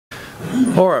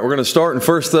All right, we're going to start in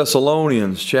 1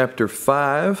 Thessalonians chapter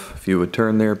 5, if you would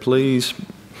turn there, please.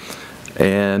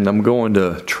 And I'm going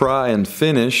to try and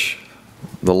finish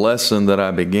the lesson that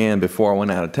I began before I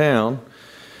went out of town.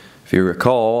 If you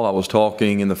recall, I was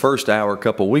talking in the first hour a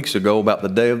couple of weeks ago about the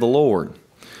day of the Lord.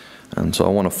 And so I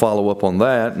want to follow up on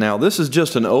that. Now, this is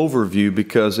just an overview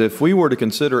because if we were to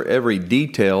consider every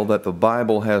detail that the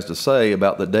Bible has to say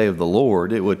about the day of the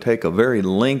Lord, it would take a very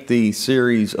lengthy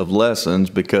series of lessons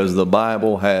because the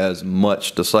Bible has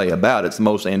much to say about it. It's the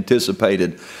most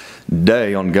anticipated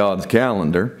day on God's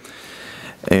calendar.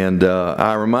 And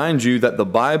I remind you that the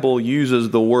Bible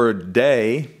uses the word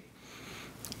day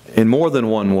in more than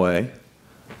one way.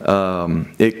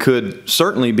 It could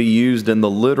certainly be used in the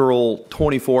literal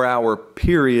 24-hour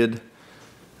period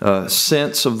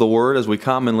sense of the word as we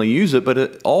commonly use it, but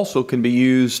it also can be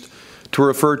used to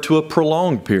refer to a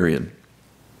prolonged period.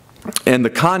 And the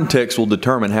context will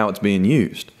determine how it's being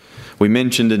used. We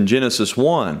mentioned in Genesis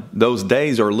 1, those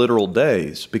days are literal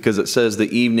days because it says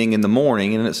the evening and the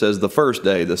morning, and it says the first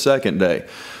day, the second day.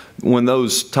 When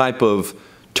those type of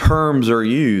terms are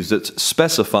used, it's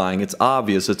specifying, it's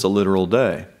obvious it's a literal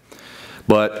day.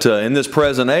 But in this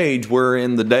present age, we're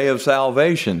in the day of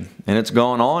salvation, and it's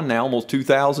gone on now almost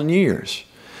 2,000 years.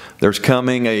 There's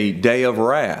coming a day of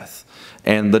wrath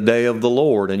and the day of the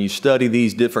Lord, and you study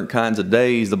these different kinds of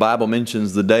days. The Bible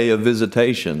mentions the day of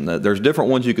visitation. There's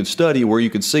different ones you could study where you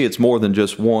could see it's more than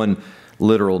just one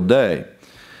literal day.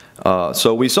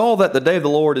 So we saw that the day of the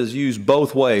Lord is used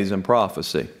both ways in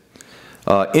prophecy.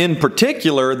 In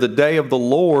particular, the day of the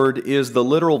Lord is the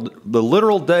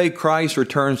literal day Christ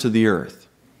returns to the earth.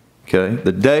 Okay,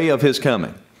 the day of His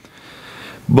coming.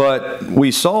 But we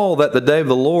saw that the day of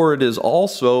the Lord is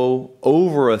also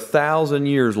over 1,000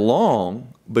 years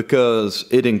long because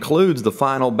it includes the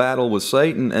final battle with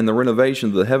Satan and the renovation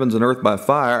of the heavens and earth by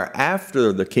fire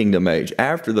after the kingdom age,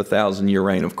 after the 1,000-year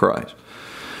reign of Christ.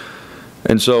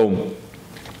 And so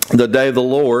the day of the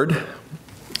Lord,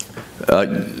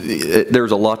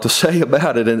 there's a lot to say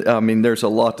about it, and I mean there's a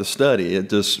lot to study. It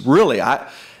just really,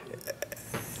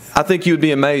 I think you'd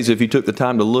be amazed if you took the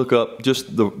time to look up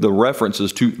just the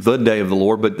references to the day of the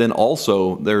Lord, but then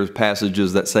also there's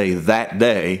passages that say that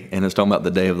day, and it's talking about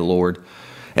the day of the Lord.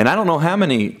 And I don't know how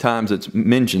many times it's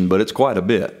mentioned, but it's quite a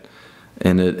bit,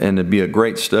 and it'd be a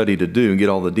great study to do and get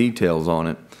all the details on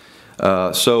it.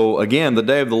 So again, the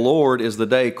day of the Lord is the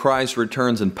day Christ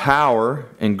returns in power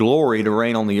and glory to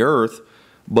reign on the earth,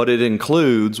 but it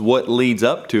includes what leads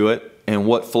up to it and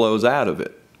what flows out of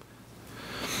it.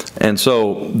 And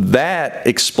so that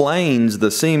explains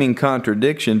the seeming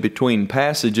contradiction between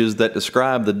passages that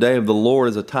describe the day of the Lord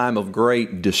as a time of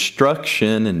great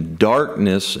destruction and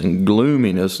darkness and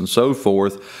gloominess and so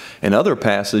forth, and other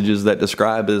passages that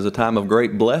describe it as a time of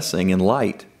great blessing and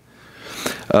light.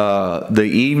 The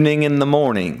evening and the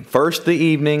morning. First the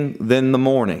evening, then the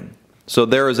morning. So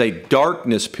there is a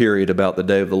darkness period about the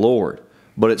day of the Lord,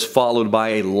 but it's followed by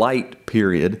a light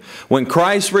period. When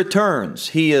Christ returns,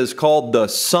 He is called the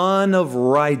Son of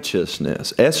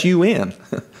Righteousness, S-U-N,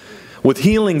 with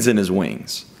healings in His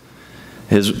wings,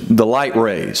 the light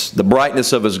rays, the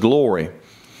brightness of His glory.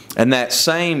 And that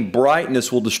same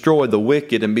brightness will destroy the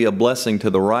wicked and be a blessing to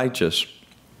the righteous.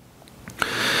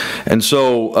 And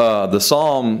so the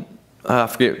Psalm, I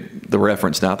forget the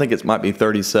reference now, I think it might be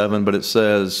 37, but it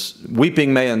says,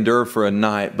 weeping may endure for a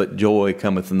night, but joy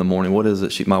cometh in the morning. What is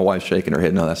it? My wife's shaking her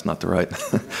head. No, that's not the right.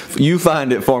 You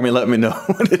find it for me, let me know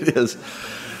what it is.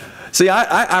 See,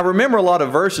 I remember a lot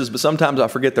of verses, but sometimes I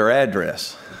forget their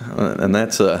address. And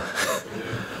that's but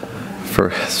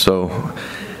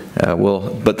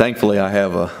thankfully I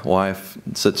have a wife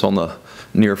that sits on the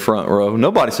near front row.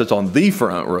 Nobody sits on the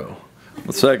front row.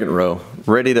 The second row,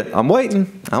 ready to, I'm waiting,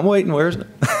 where is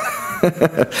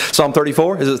it? Psalm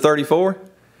 34, is it 34?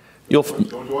 You'll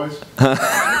go twice.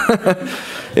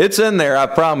 It's in there, I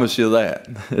promise you that.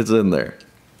 It's in there.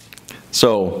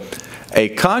 So, a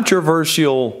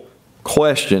controversial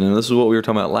question, and this is what we were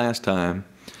talking about last time,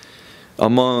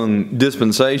 among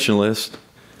dispensationalists,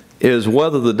 is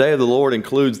whether the day of the Lord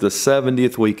includes the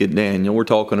 70th week of Daniel. We're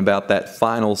talking about that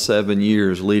final 7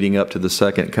 years leading up to the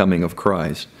second coming of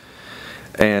Christ.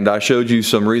 And I showed you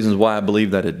some reasons why I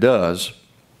believe that it does.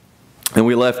 And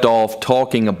we left off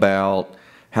talking about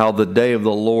how the day of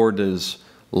the Lord is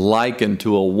likened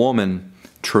to a woman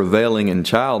travailing in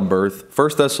childbirth.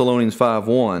 1 Thessalonians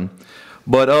 5:1.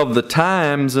 But of the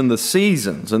times and the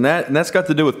seasons. And that's got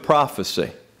to do with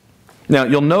prophecy. Now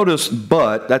you'll notice,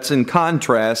 but, that's in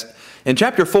contrast. In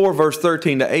chapter 4, verse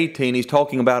 13 to 18, he's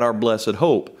talking about our blessed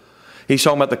hope. He's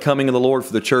talking about the coming of the Lord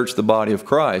for the church, the body of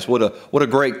Christ. What a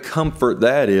great comfort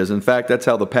that is. In fact, that's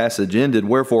how the passage ended.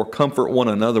 Wherefore, comfort one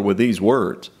another with these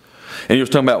words. And he was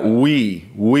talking about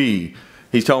we.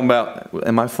 He's talking about,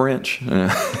 am I French?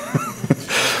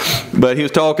 But he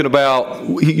was talking about,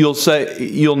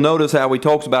 you'll notice how he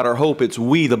talks about our hope. It's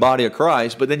we, the body of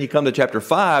Christ. But then you come to chapter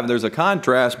 5, and there's a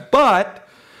contrast, but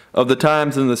of the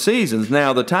times and the seasons.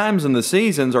 Now, the times and the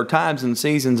seasons are times and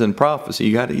seasons in prophecy.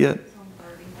 You got it yet?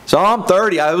 Psalm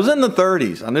 30. I was in the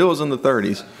 30s. I knew it was in the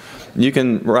 30s. You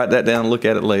can write that down and look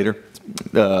at it later.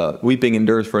 Weeping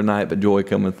endures for a night, but joy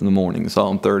cometh in the morning.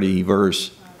 Psalm 30,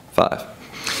 verse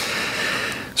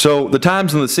 5. So the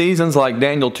times and the seasons, like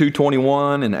Daniel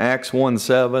 2:21 and Acts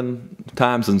 1:7,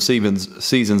 times and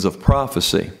seasons of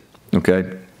prophecy.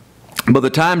 Okay? But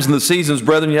the times and the seasons,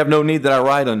 brethren, you have no need that I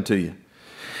write unto you.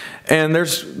 And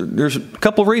there's a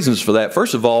couple of reasons for that.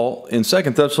 First of all, in 2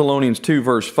 Thessalonians 2,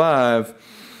 verse 5,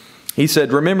 he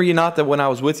said, remember ye not that when I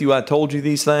was with you I told you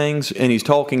these things? And he's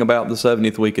talking about the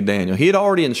 70th week of Daniel. He had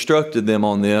already instructed them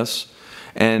on this,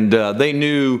 and they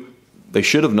knew, they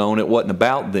should have known it wasn't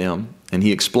about them. And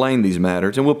he explained these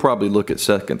matters. And we'll probably look at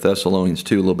 2 Thessalonians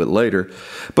 2 a little bit later.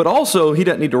 But also, he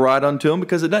doesn't need to write unto them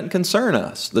because it doesn't concern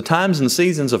us. The times and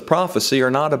seasons of prophecy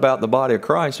are not about the body of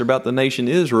Christ. They're about the nation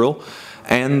Israel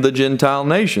and the Gentile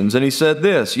nations. And he said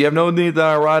this, ye have no need that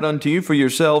I write unto you, for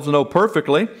yourselves know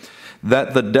perfectly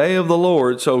that the day of the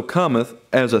Lord so cometh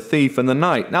as a thief in the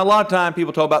night. Now, a lot of times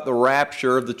people talk about the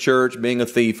rapture of the church being a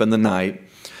thief in the night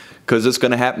because it's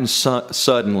going to happen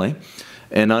suddenly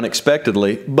and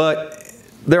unexpectedly. But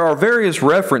there are various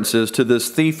references to this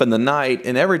thief in the night,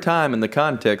 and every time in the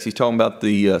context he's talking about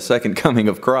the second coming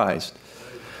of Christ.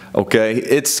 Okay,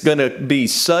 it's going to be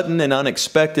sudden and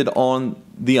unexpected on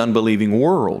the unbelieving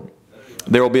world.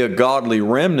 There will be a godly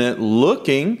remnant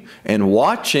looking and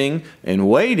watching and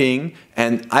waiting,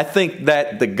 and I think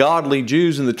that the godly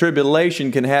Jews in the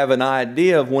tribulation can have an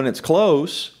idea of when it's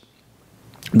close.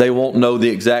 They won't know the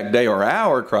exact day or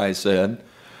hour, Christ said.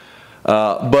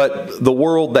 But the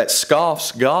world that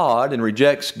scoffs God and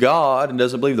rejects God and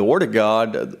doesn't believe the Word of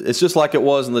God, it's just like it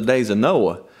was in the days of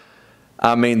Noah.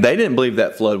 I mean, they didn't believe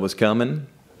that flood was coming,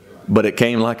 but it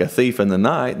came like a thief in the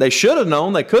night. They should have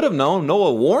known. They could have known.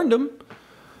 Noah warned them.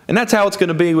 And that's how it's going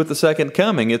to be with the second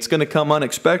coming. It's going to come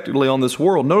unexpectedly on this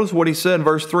world. Notice what he said in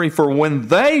verse 3, for when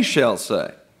they shall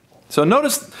say. So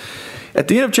notice at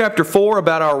the end of chapter 4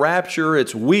 about our rapture,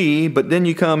 it's we, but then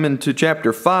you come into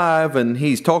chapter 5 and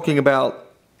he's talking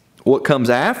about what comes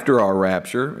after our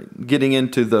rapture, getting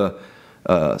into the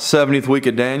 70th week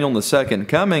of Daniel and the second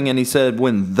coming, and he said,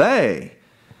 when they,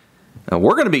 now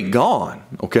we're going to be gone,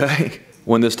 okay,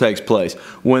 when this takes place.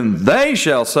 When they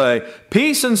shall say,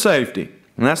 peace and safety.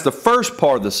 And that's the first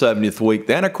part of the 70th week.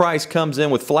 The Antichrist comes in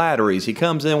with flatteries. He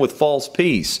comes in with false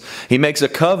peace. He makes a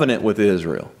covenant with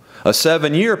Israel. A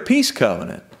 7-year peace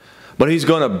covenant. But he's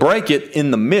going to break it in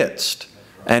the midst.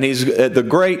 And the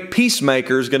great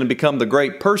peacemaker is going to become the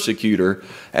great persecutor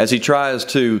as he tries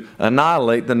to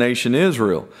annihilate the nation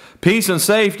Israel. Peace and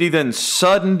safety, then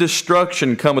sudden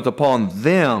destruction cometh upon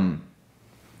them.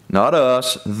 Not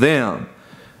us, them.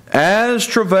 As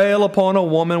travail upon a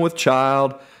woman with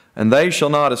child, and they shall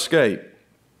not escape.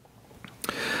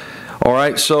 All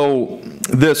right, so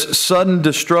this sudden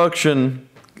destruction,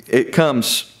 it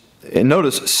comes... And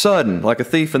notice, sudden, like a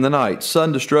thief in the night.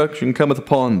 Sudden destruction cometh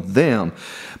upon them.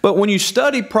 But when you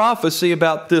study prophecy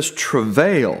about this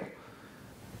travail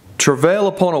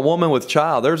upon a woman with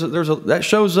child, that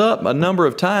shows up a number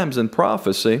of times in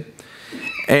prophecy.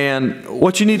 And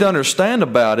what you need to understand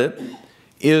about it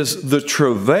is the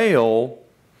travail,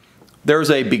 there's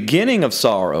a beginning of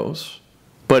sorrows,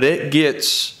 but it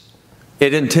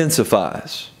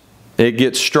intensifies. It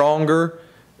gets stronger.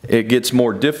 It gets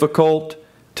more difficult,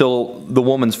 till the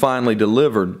woman's finally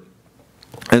delivered.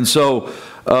 And so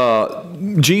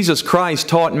Jesus Christ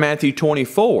taught in Matthew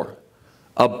 24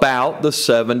 about the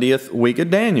 70th week of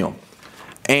Daniel.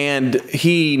 And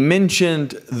he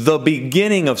mentioned the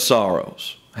beginning of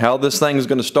sorrows, how this thing is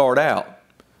going to start out.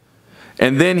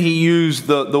 And then he used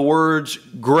the words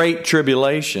great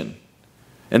tribulation.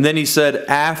 And then he said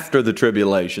after the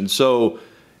tribulation. So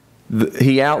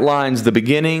he outlines the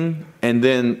beginning and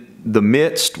then the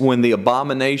midst, when the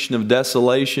abomination of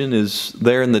desolation is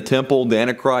there in the temple, the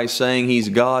Antichrist saying he's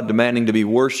God, demanding to be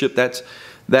worshipped.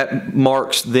 That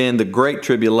marks then the great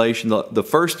tribulation, the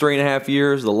first 3.5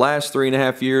 years, the last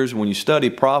 3.5 years. When you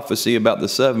study prophecy about the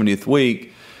 70th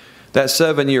week, that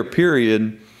 7-year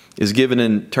period is given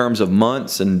in terms of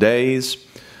months and days.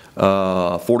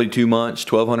 42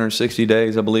 months, 1,260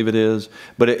 days, I believe it is.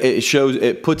 But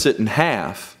it puts it in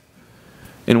half.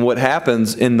 And what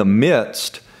happens in the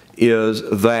midst is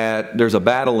that there's a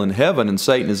battle in heaven and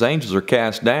Satan and his angels are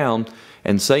cast down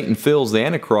and Satan fills the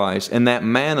Antichrist, and that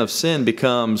man of sin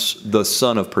becomes the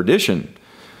son of perdition.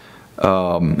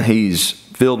 He's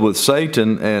filled with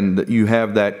Satan, and you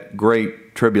have that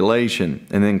great tribulation,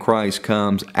 and then Christ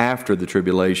comes after the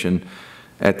tribulation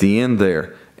at the end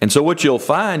there. And so what you'll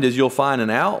find is you'll find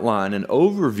an outline, an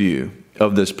overview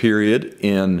of this period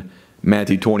in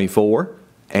Matthew 24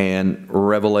 and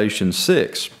Revelation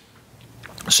 6.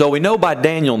 So we know by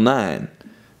Daniel 9,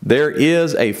 there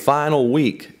is a final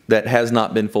week that has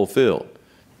not been fulfilled.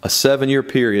 A 7-year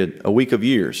period, a week of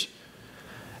years.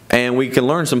 And we can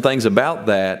learn some things about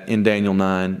that in Daniel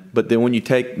 9, but then when you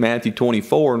take Matthew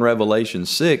 24 and Revelation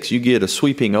 6, you get a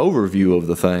sweeping overview of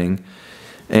the thing,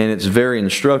 and it's very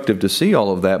instructive to see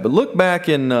all of that. But look back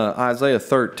in Isaiah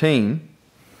 13,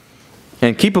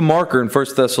 and keep a marker in 1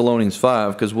 Thessalonians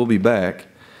 5, because we'll be back.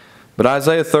 But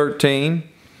Isaiah 13,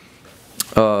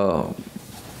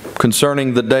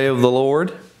 concerning the day of the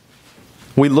Lord,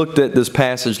 we looked at this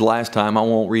passage last time. I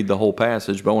won't read the whole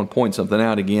passage, but I want to point something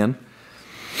out again.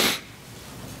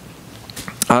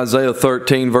 Isaiah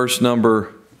 13, verse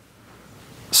number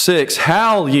 6,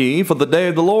 Howl ye, for the day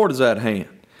of the Lord is at hand.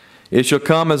 It shall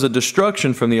come as a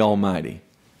destruction from the Almighty.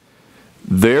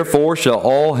 Therefore shall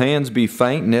all hands be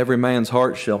faint, and every man's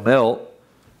heart shall melt,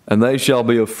 and they shall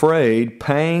be afraid,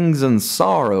 pangs and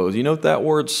sorrows. You note that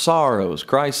word sorrows.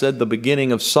 Christ said the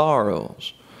beginning of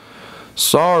sorrows.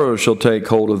 Sorrow shall take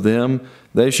hold of them.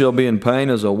 They shall be in pain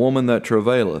as a woman that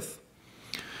travaileth.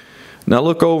 Now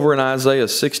look over in Isaiah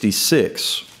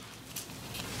 66.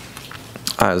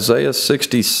 Isaiah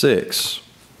 66.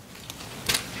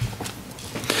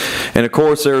 And of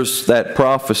course there's that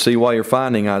prophecy while you're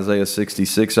finding Isaiah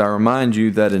 66. I remind you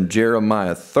that in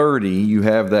Jeremiah 30 you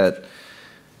have that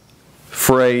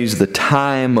phrase, the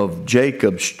time of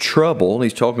Jacob's trouble.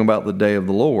 He's talking about the day of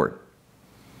the Lord.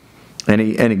 And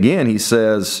again he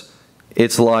says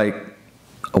it's like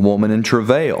a woman in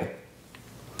travail.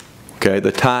 Okay,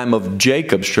 the time of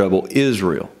Jacob's trouble,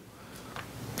 Israel.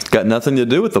 It's got nothing to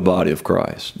do with the body of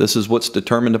Christ. This is what's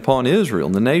determined upon Israel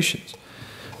and the nations.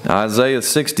 Now, Isaiah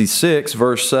 66,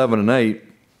 verse 7 and 8.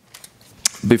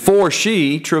 Before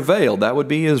she travailed, that would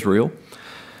be Israel,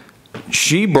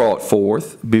 she brought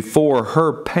forth, before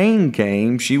her pain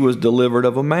came, she was delivered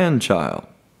of a man-child.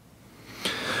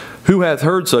 Who hath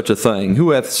heard such a thing?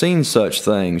 Who hath seen such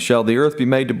things? Shall the earth be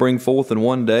made to bring forth in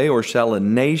one day, or shall a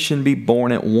nation be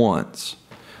born at once?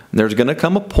 And there's going to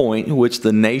come a point in which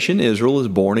the nation Israel is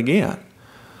born again.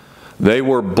 They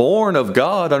were born of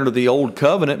God under the old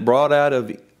covenant, brought out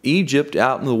of Egypt,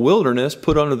 out in the wilderness,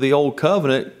 put under the old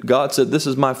covenant. God said, this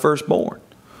is my firstborn.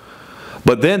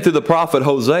 But then through the prophet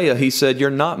Hosea, he said,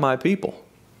 you're not my people.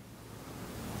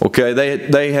 Okay,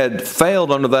 they had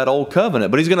failed under that old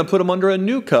covenant, but he's going to put them under a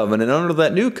new covenant. And under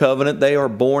that new covenant, they are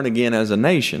born again as a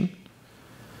nation.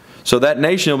 So that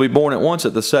nation will be born at once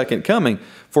at the second coming.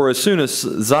 For as soon as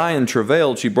Zion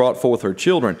travailed, she brought forth her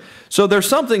children. So there's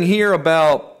something here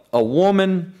about a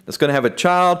woman that's going to have a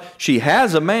child. She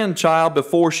has a man-child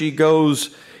before she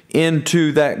goes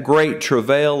into that great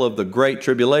travail of the great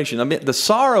tribulation. I mean, the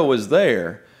sorrow is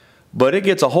there, but it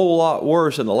gets a whole lot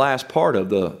worse in the last part of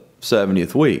the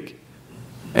 70th week.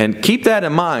 And keep that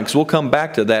in mind, because we'll come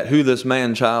back to that, who this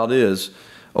man-child is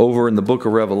over in the book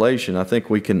of Revelation. I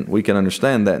think we can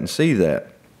understand that and see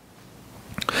that.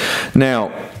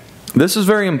 Now, this is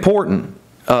very important.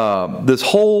 This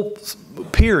whole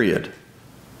period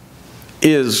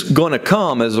is going to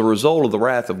come as a result of the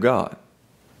wrath of God.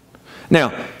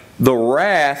 Now, the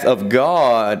wrath of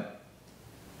God,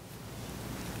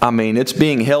 I mean, it's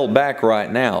being held back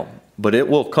right now, but it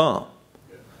will come.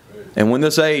 And when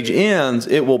this age ends,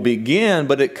 it will begin,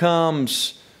 but it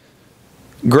comes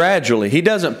gradually. He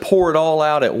doesn't pour it all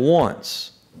out at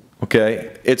once.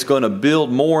 Okay? It's going to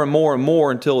build more and more and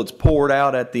more until it's poured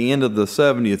out at the end of the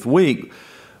 70th week.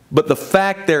 But the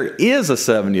fact there is a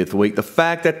 70th week, the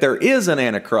fact that there is an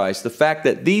Antichrist, the fact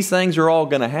that these things are all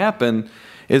going to happen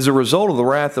is a result of the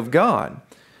wrath of God.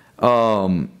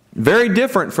 Very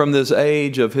different from this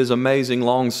age of His amazing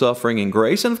long-suffering and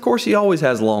grace. And of course, He always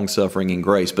has long-suffering and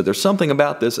grace. But there's something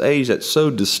about this age that's so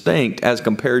distinct as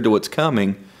compared to what's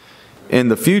coming in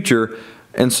the future.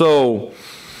 And so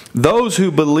those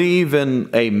who believe in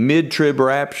a mid-trib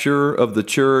rapture of the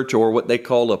church, or what they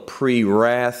call a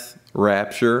pre-wrath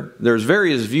rapture, there's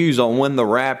various views on when the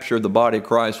rapture of the body of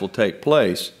Christ will take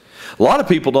place. A lot of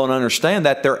people don't understand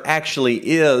that there actually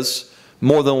is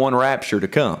more than one rapture to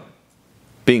come.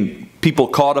 Being people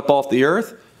caught up off the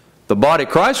earth, the body of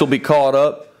Christ will be caught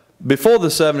up before the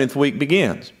 70th week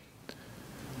begins.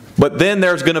 But then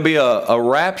there's going to be a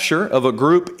rapture of a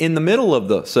group in the middle of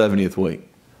the 70th week.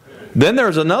 Then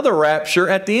there's another rapture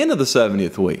at the end of the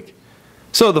 70th week.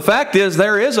 So the fact is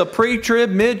there is a pre-trib,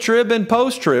 mid-trib, and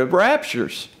post-trib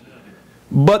raptures.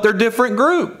 But they're different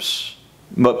groups.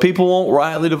 But people won't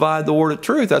rightly divide the word of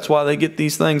truth. That's why they get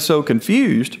these things so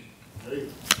confused.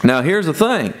 Now here's the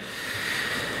thing.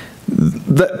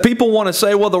 People want to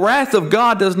say, well, the wrath of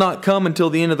God does not come until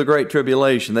the end of the Great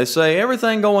Tribulation. They say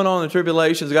everything going on in the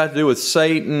tribulation has got to do with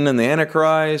Satan and the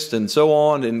Antichrist and so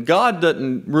on. And God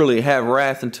doesn't really have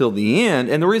wrath until the end.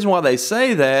 And the reason why they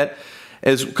say that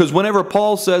is because whenever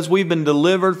Paul says we've been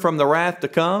delivered from the wrath to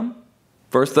come,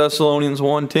 1 Thessalonians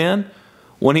 1:10,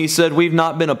 when he said we've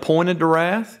not been appointed to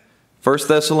wrath, 1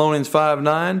 Thessalonians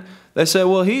 5:9, they say,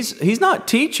 well, he's not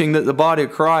teaching that the body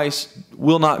of Christ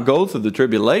will not go through the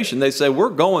tribulation. They say we're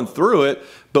going through it,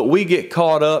 but we get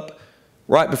caught up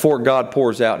right before God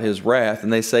pours out His wrath.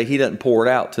 And they say He doesn't pour it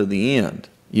out to the end.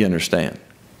 You understand?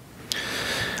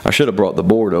 I should have brought the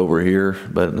board over here,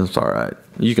 but it's all right.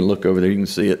 You can look over there. You can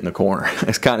see it in the corner.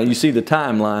 It's kind of, you see the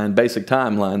timeline, basic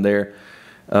timeline there.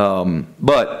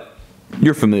 But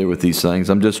you're familiar with these things.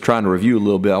 I'm just trying to review a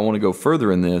little bit. I want to go further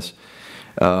in this.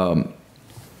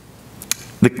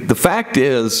 The fact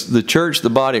is, the church, the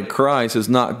body of Christ, is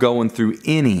not going through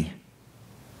any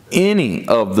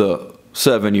of the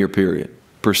 7-year period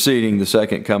preceding the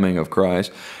second coming of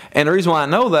Christ. And the reason why I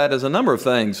know that is a number of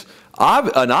things.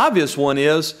 An obvious one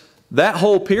is that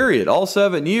whole period, all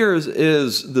 7 years,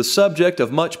 is the subject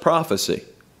of much prophecy.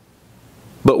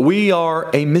 But we are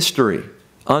a mystery,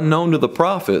 unknown to the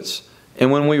prophets.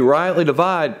 And when we rightly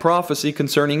divide prophecy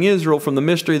concerning Israel from the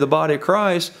mystery of the body of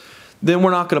Christ, then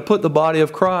we're not going to put the body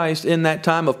of Christ in that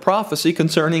time of prophecy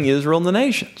concerning Israel and the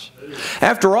nations.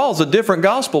 After all, it's a different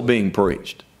gospel being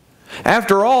preached.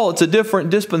 After all, it's a different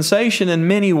dispensation in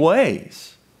many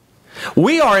ways.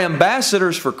 We are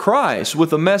ambassadors for Christ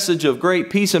with a message of great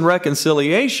peace and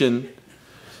reconciliation,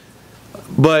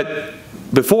 but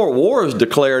before war is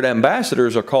declared,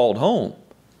 ambassadors are called home.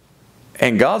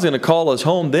 And God's going to call us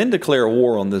home, then declare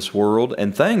war on this world,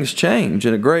 and things change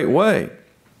in a great way.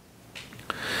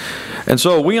 And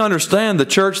so we understand the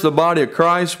church, the body of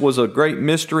Christ, was a great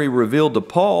mystery revealed to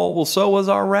Paul. Well, so was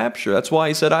our rapture. That's why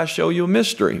he said, I show you a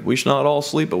mystery. We shall not all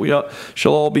sleep, but we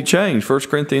shall all be changed. 1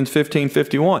 Corinthians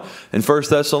 15:51. In 1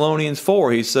 Thessalonians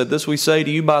 4, he said, this we say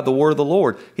to you by the word of the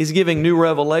Lord. He's giving new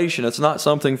revelation. It's not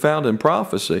something found in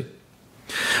prophecy.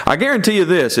 I guarantee you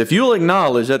this, if you'll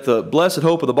acknowledge that the blessed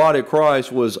hope of the body of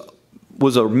Christ was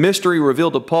a mystery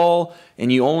revealed to Paul,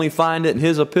 and you only find it in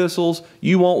his epistles,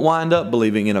 you won't wind up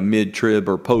believing in a mid-trib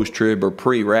or post-trib or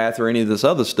pre-wrath or any of this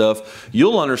other stuff.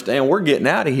 You'll understand we're getting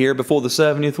out of here before the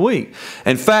 70th week.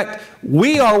 In fact,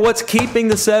 we are what's keeping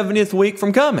the 70th week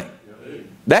from coming.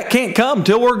 That can't come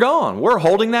till we're gone. We're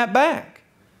holding that back.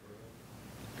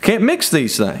 Can't mix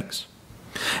these things.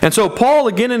 And so Paul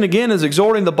again and again is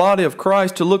exhorting the body of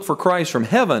Christ to look for Christ from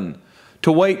heaven,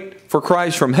 to wait for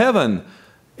Christ from heaven.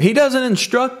 He doesn't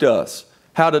instruct us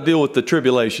how to deal with the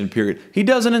tribulation period. He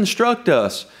doesn't instruct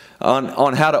us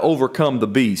on how to overcome the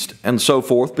beast and so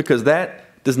forth, because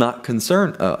that does not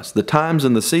concern us. The times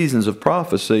and the seasons of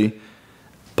prophecy,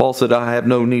 Paul said, I have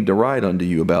no need to write unto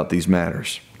you about these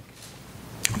matters.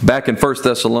 Back in 1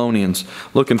 Thessalonians,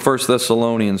 look in 1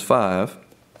 Thessalonians 5,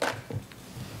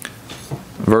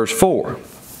 verse 4.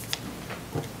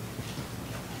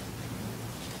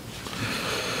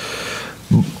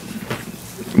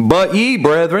 But ye,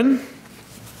 brethren,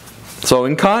 so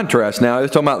in contrast now, he's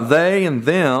talking about they and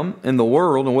them in the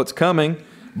world and what's coming.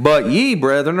 But ye,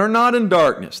 brethren, are not in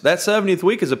darkness. That 70th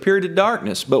week is a period of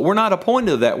darkness, but we're not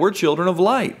appointed to that. We're children of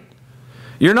light.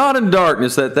 You're not in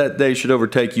darkness that that day should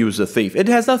overtake you as a thief. It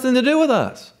has nothing to do with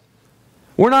us.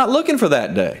 We're not looking for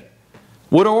that day.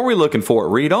 What are we looking for?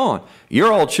 Read on.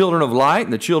 You're all children of light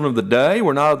and the children of the day.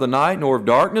 We're not of the night nor of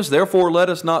darkness. Therefore let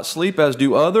us not sleep as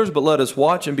do others, but let us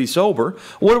watch and be sober.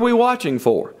 What are we watching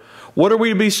for? What are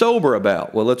we to be sober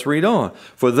about? Well, let's read on.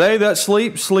 For they that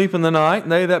sleep, sleep in the night,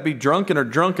 and they that be drunken are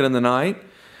drunken in the night.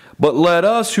 But let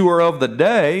us who are of the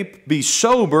day be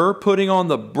sober, putting on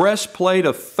the breastplate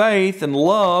of faith and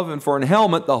love, and for an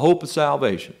helmet the hope of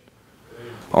salvation.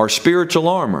 Our spiritual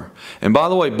armor. And by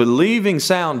the way, believing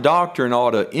sound doctrine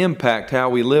ought to impact how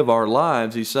we live our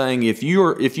lives. He's saying if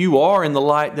you are in the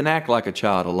light, then act like a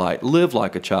child of light. Live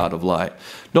like a child of light.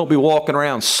 Don't be walking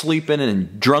around sleeping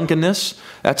in drunkenness.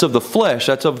 That's of the flesh.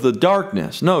 That's of the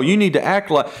darkness. No, you need to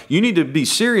act like, you need to be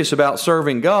serious about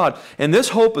serving God. And this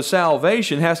hope of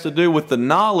salvation has to do with the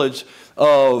knowledge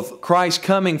of Christ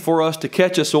coming for us to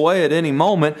catch us away at any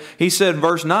moment. He said,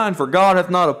 verse 9, "For God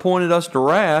hath not appointed us to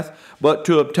wrath, but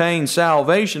to obtain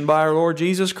salvation by our Lord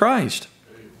Jesus Christ."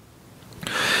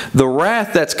 The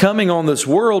wrath that's coming on this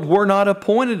world, we're not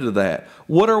appointed to that.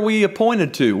 What are we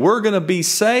appointed to? We're going to be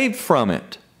saved from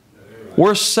it.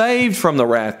 We're saved from the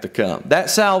wrath to come.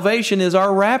 That salvation is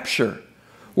our rapture.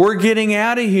 We're getting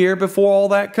out of here before all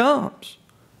that comes.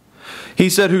 He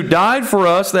said, "Who died for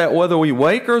us, that whether we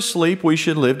wake or sleep, we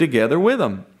should live together with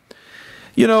Him."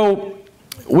 You know,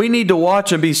 we need to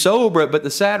watch and be sober, but the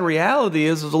sad reality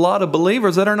is there's a lot of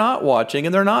believers that are not watching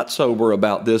and they're not sober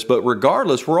about this. But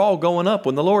regardless, we're all going up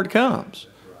when the Lord comes.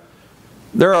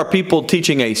 There are people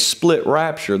teaching a split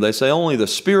rapture. They say only the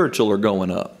spiritual are going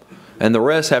up and the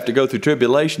rest have to go through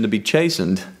tribulation to be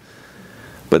chastened.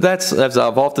 But that's, as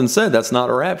I've often said, that's not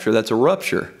a rapture, that's a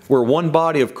rupture. We're one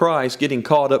body of Christ getting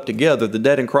caught up together. The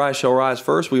dead in Christ shall rise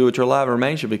first. We which are alive and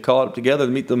remain shall be caught up together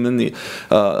to meet them in the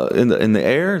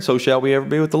air, and so shall we ever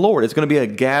be with the Lord. It's going to be a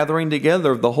gathering together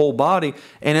of the whole body,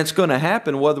 and it's going to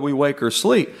happen whether we wake or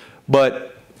sleep.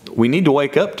 But we need to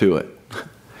wake up to it.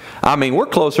 I mean, we're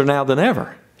closer now than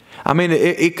ever. I mean,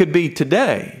 it could be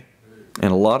today.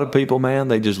 And a lot of people, man,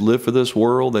 they just live for this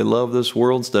world. They love this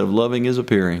world instead of loving His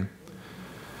appearing.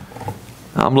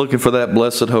 I'm looking for that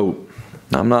blessed hope.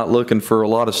 I'm not looking for a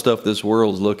lot of stuff this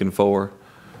world's looking for.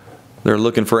 They're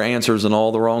looking for answers in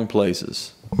all the wrong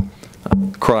places.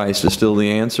 Christ is still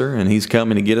the answer, and He's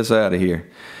coming to get us out of here.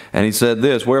 And He said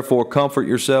this, "Wherefore comfort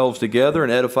yourselves together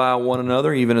and edify one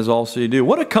another, even as also you do."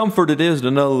 What a comfort it is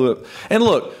to know that. And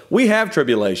look, we have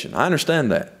tribulation. I understand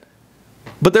that.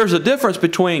 But there's a difference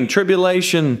between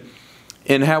tribulation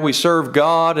in how we serve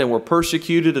God and we're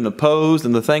persecuted and opposed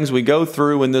and the things we go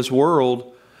through in this world,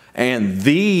 and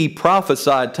the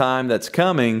prophesied time that's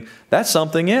coming. That's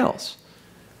something else.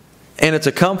 And it's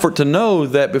a comfort to know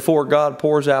that before God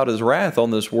pours out His wrath on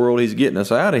this world, He's getting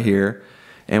us out of here,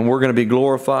 and we're going to be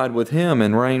glorified with Him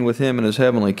and reign with Him in His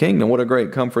heavenly kingdom. What a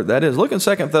great comfort that is. Look in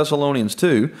 2 Thessalonians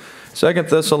 2. 2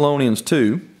 Thessalonians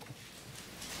 2.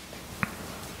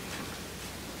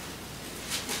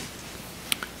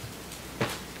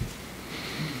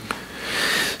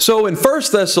 So in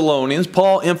 1 Thessalonians,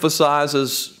 Paul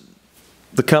emphasizes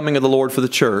the coming of the Lord for the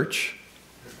church.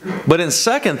 But in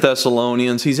 2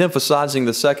 Thessalonians, he's emphasizing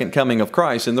the second coming of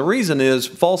Christ. And the reason is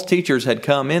false teachers had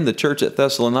come in the church at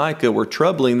Thessalonica, were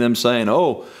troubling them, saying,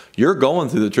 "Oh, you're going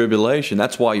through the tribulation.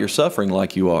 That's why you're suffering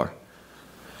like you are."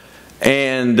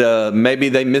 And maybe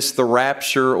they missed the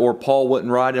rapture, or Paul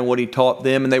wasn't right in what he taught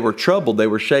them, and they were troubled. They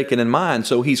were shaken in mind.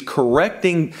 So he's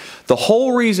correcting. The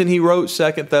whole reason he wrote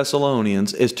 2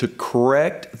 Thessalonians is to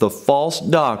correct the false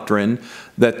doctrine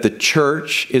that the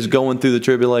church is going through the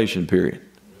tribulation period.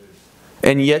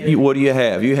 And yet, what do you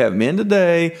have? You have men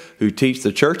today who teach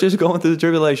the church is going through the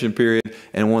tribulation period,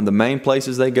 and one of the main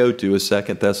places they go to is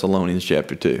 2 Thessalonians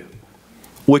chapter 2,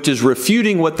 which is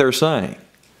refuting what they're saying.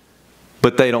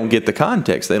 But they don't get the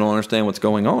context. They don't understand what's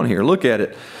going on here. Look at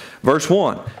it. Verse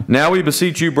 1. "Now we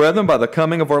beseech you, brethren, by the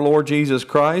coming of our Lord Jesus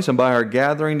Christ, and by our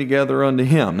gathering together unto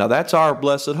Him." Now that's our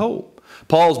blessed hope.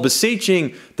 Paul's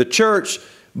beseeching the church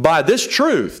by this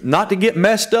truth, not to get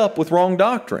messed up with wrong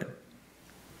doctrine.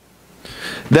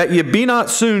 "That ye be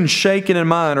not soon shaken in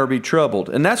mind or be troubled."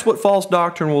 And that's what false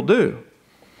doctrine will do.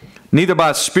 "Neither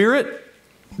by spirit,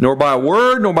 nor by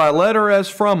word, nor by letter as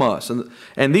from us."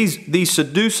 And these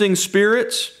seducing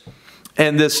spirits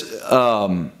and this,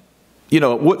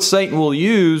 what Satan will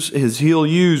use is he'll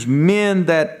use men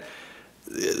that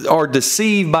are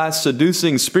deceived by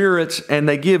seducing spirits, and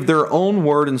they give their own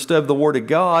word instead of the word of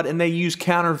God, and they use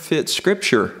counterfeit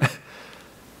scripture.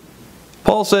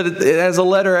 Paul said it as a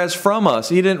letter as from us.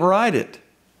 He didn't write it.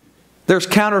 There's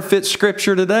counterfeit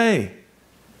scripture today.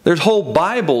 There's whole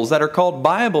Bibles that are called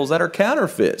Bibles that are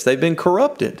counterfeits. They've been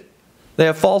corrupted. They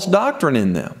have false doctrine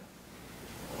in them.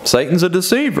 Satan's a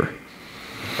deceiver.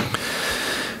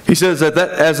 He says that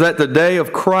the day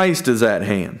of Christ is at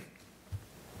hand.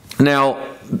 Now,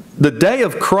 the day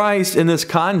of Christ in this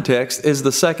context is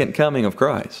the second coming of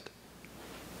Christ.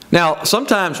 Now,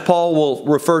 sometimes Paul will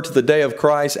refer to the day of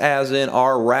Christ as in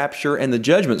our rapture and the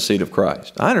judgment seat of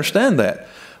Christ. I understand that.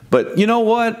 But you know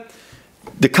what?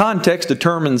 The context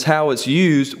determines how it's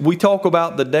used. We talk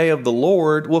about the day of the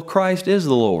Lord. Well, Christ is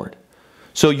the Lord.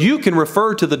 So you can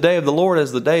refer to the day of the Lord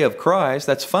as the day of Christ.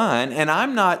 That's fine. And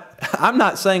I'm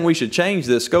not saying we should change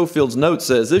this. Schofield's note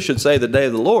says this should say the day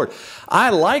of the Lord. I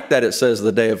like that it says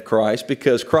the day of Christ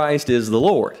because Christ is the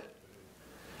Lord.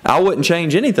 I wouldn't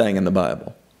change anything in the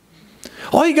Bible.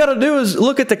 All you got to do is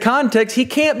look at the context. He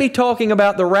can't be talking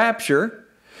about the rapture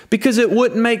because it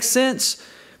wouldn't make sense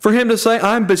for him to say,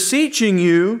 "I'm beseeching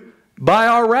you by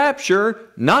our rapture,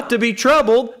 not to be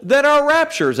troubled that our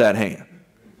rapture is at hand.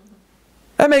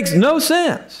 That makes no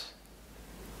sense.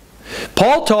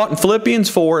 Paul taught in Philippians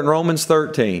 4 and Romans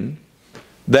 13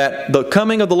 that the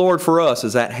coming of the Lord for us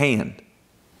is at hand.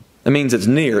 That means it's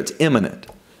near, it's imminent.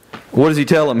 What does he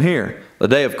tell them here? The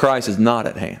day of Christ is not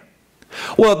at hand.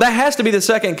 Well, that has to be the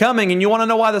second coming, and you want to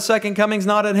know why the second coming is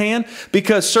not at hand?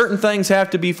 Because certain things have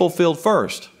to be fulfilled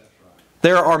first.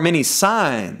 There are many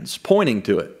signs pointing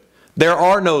to it. There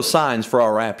are no signs for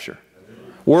our rapture.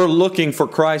 We're looking for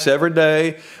Christ every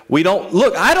day. I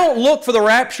don't look for the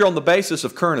rapture on the basis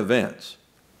of current events.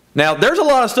 Now, there's a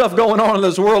lot of stuff going on in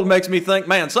this world that makes me think,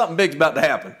 man, something big's about to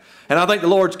happen. And I think the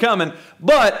Lord's coming.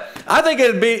 But I think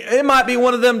it might be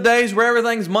one of them days where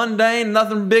everything's mundane,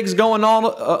 nothing big's going on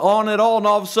at all, and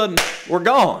all of a sudden we're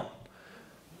gone.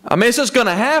 I mean, it's just going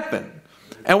to happen.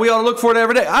 And we ought to look for it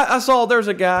every day. I saw there's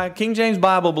a guy, King James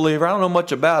Bible believer. I don't know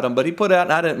much about him, but he put out,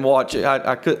 and I didn't watch it.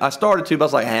 I started to, but I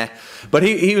was like, eh. But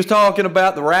he was talking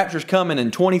about the rapture's coming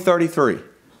in 2033. I was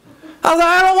like,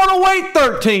 I don't want to wait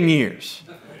 13 years.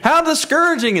 How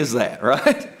discouraging is that,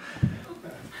 right?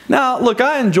 Now, look,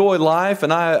 I enjoy life,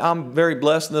 and I'm very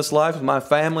blessed in this life with my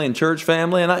family and church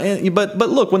family. But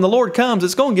look, when the Lord comes,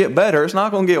 it's going to get better. It's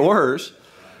not going to get worse.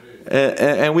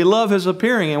 And we love His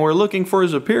appearing, and we're looking for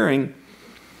His appearing.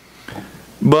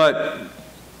 But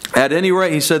at any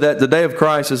rate, he said that the day of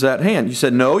Christ is at hand. You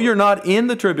said, no, you're not in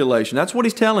the tribulation. That's what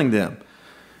he's telling them.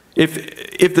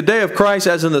 If the day of Christ,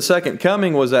 as in the second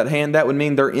coming, was at hand, that would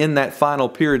mean they're in that final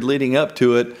period leading up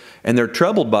to it, and they're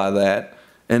troubled by that.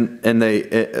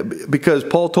 Because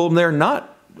Paul told them they're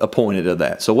not appointed to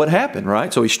that. So what happened,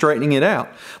 right? So he's straightening it out.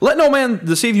 Let no man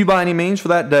deceive you by any means, for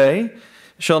that day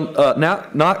shall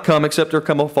not come except there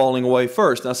come a falling away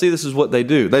first. Now see, this is what they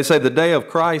do. They say the day of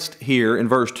Christ here in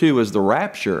verse 2 is the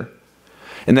rapture.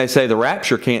 And they say the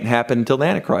rapture can't happen until the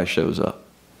Antichrist shows up.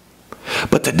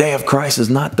 But the day of Christ is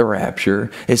not the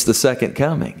rapture. It's the second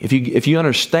coming. If you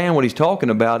understand what he's talking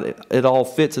about, it all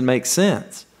fits and makes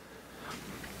sense.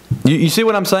 You see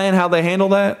what I'm saying, how they handle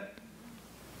that?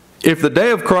 If the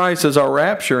day of Christ is our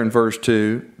rapture in verse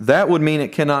 2, that would mean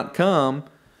it cannot come,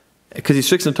 because he's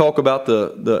fixing to talk about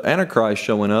the Antichrist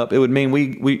showing up. It would mean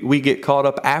we get caught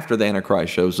up after the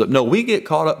Antichrist shows up. No, we get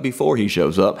caught up before he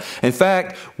shows up. In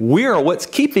fact, we are what's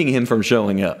keeping him from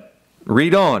showing up.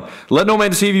 Read on. Let no man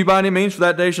deceive you by any means, for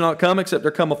that day shall not come, except there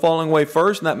come a falling away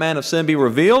first, and that man of sin be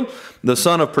revealed, the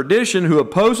son of perdition, who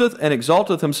opposeth and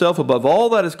exalteth himself above all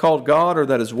that is called God or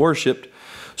that is worshipped,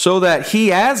 so that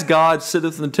he as God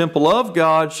sitteth in the temple of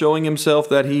God, showing himself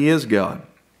that he is God.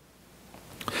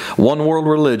 One world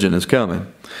religion is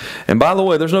coming. And by the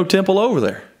way, there's no temple over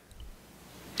there.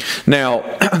 Now,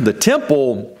 the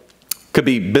temple could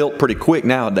be built pretty quick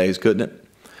nowadays, couldn't it?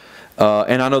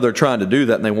 And I know they're trying to do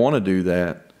that, and they want to do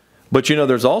that. But you know,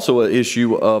 there's also an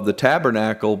issue of the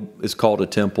tabernacle is called a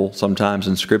temple sometimes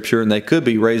in Scripture, and they could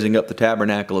be raising up the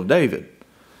tabernacle of David.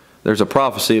 There's a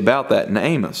prophecy about that in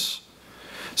Amos.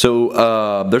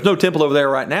 So there's no temple over there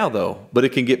right now, though, but it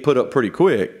can get put up pretty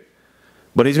quick.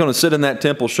 But he's going to sit in that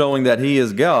temple showing that he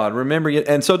is God. Remember,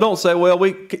 and so don't say, well, we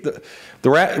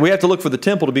have to look for the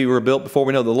temple to be rebuilt before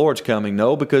we know the Lord's coming.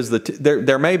 No, because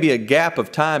there may be a gap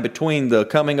of time between the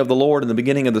coming of the Lord and the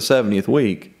beginning of the 70th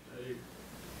week.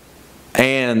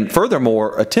 And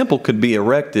furthermore, a temple could be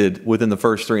erected within the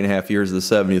first 3.5 years of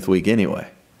the 70th week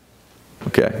anyway.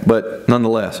 Okay, but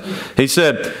nonetheless. He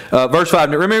said, verse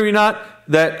 5, remember you not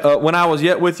that when I was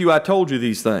yet with you, I told you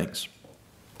these things.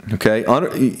 Okay,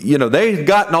 you know, they had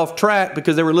gotten off track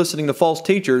because they were listening to false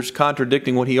teachers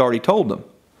contradicting what he already told them.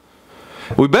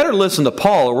 We better listen to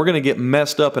Paul or we're going to get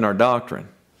messed up in our doctrine.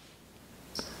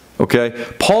 Okay,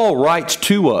 Paul writes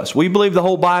to us. We believe the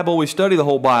whole Bible, we study the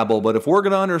whole Bible, but if we're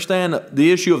going to understand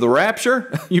the issue of the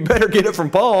rapture, you better get it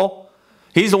from Paul.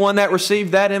 He's the one that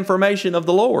received that information of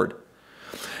the Lord.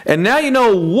 And now you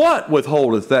know what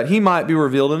withholdeth that he might be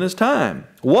revealed in his time.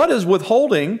 What is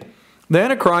withholding the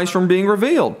Antichrist from being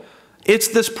revealed? It's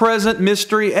this present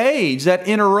mystery age that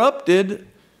interrupted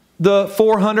the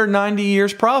 490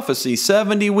 years prophecy.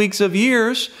 70 weeks of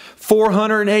years,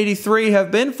 483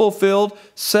 have been fulfilled,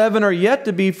 7 are yet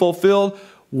to be fulfilled.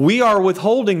 We are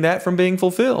withholding that from being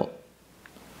fulfilled.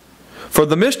 For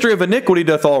the mystery of iniquity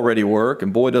doth already work,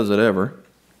 and boy does it ever.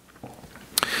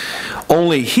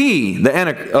 Only he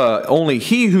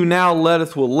who now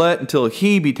letteth will let until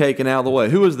he be taken out of the way.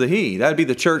 Who is the he? That would be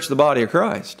the church, the body of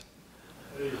Christ.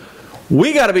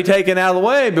 We got to be taken out of the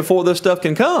way before this stuff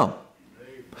can come.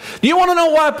 Do you want to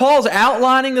know why Paul's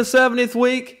outlining the 70th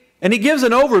week? And he gives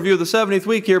an overview of the 70th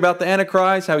week here about the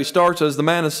Antichrist, how he starts as the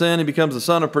man of sin, he becomes the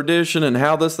son of perdition, and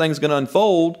how this thing's going to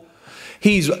unfold.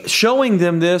 He's showing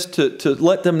them this to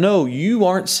let them know you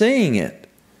aren't seeing it.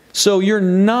 So you're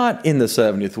not in the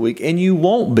 70th week, and you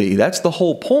won't be. That's the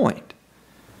whole point.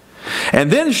 And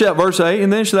then, verse 8,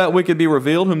 and then shall that wicked be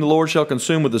revealed, whom the Lord shall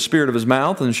consume with the spirit of his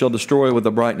mouth, and shall destroy with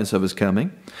the brightness of his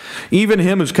coming. Even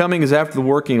him whose coming is after the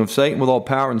working of Satan, with all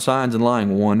power and signs and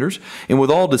lying wonders, and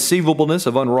with all deceivableness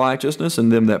of unrighteousness in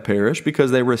them that perish, because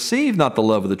they receive not the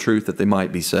love of the truth, that they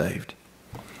might be saved.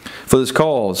 For this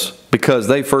cause, because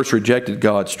they first rejected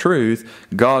God's truth,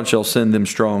 God shall send them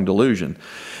strong delusion.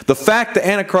 The fact that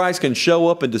Antichrist can show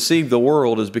up and deceive the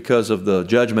world is because of the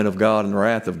judgment of God and the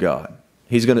wrath of God.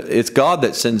 It's God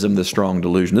that sends them this strong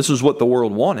delusion. This is what the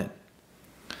world wanted.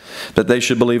 That they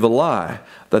should believe a lie,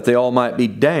 that they all might be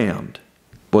damned.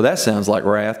 Boy, that sounds like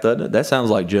wrath, doesn't it? That sounds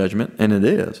like judgment, and it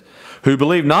is. Who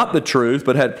believed not the truth,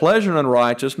 but had pleasure in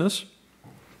unrighteousness.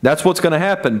 That's what's going to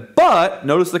happen. But,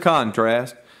 notice the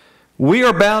contrast. We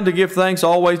are bound to give thanks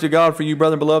always to God for you,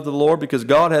 brethren, beloved of the Lord, because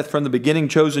God hath from the beginning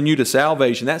chosen you to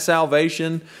salvation. That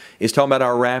salvation is talking about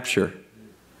our rapture.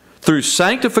 Through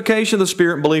sanctification of the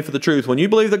Spirit and belief of the truth. When you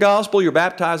believe the gospel, you're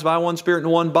baptized by one Spirit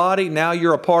and one body. Now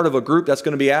you're a part of a group that's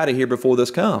going to be out of here before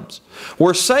this comes.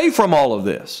 We're saved from all of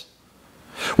this.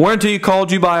 Whereunto He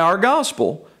called you by our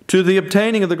gospel to the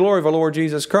obtaining of the glory of our Lord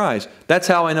Jesus Christ. That's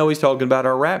how I know He's talking about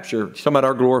our rapture. He's talking about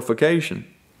our glorification.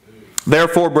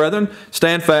 Therefore, brethren,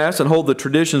 stand fast and hold the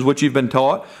traditions which you've been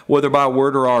taught, whether by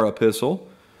word or our epistle.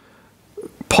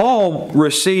 Paul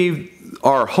received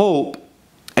our hope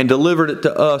and delivered it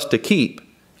to us to keep.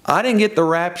 I didn't get the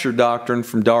rapture doctrine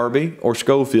from Darby or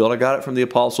Schofield. I got it from the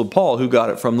Apostle Paul, who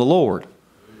got it from the Lord.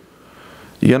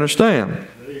 Do you understand?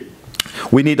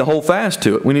 We need to hold fast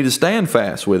to it. We need to stand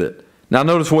fast with it. Now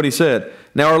notice what he said.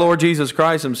 Now our Lord Jesus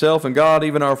Christ Himself and God,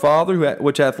 even our Father,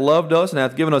 which hath loved us and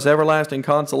hath given us everlasting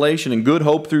consolation and good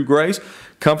hope through grace,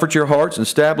 comfort your hearts and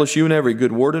establish you in every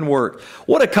good word and work.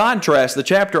 What a contrast. The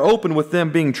chapter opened with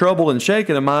them being troubled and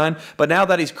shaken in mind, but now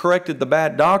that he's corrected the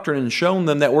bad doctrine and shown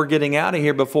them that we're getting out of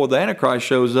here before the Antichrist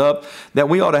shows up, that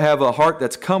we ought to have a heart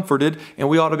that's comforted and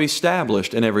we ought to be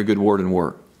established in every good word and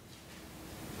work.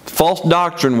 False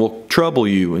doctrine will trouble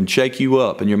you and shake you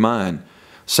up in your mind.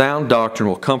 Sound doctrine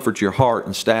will comfort your heart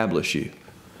and establish you.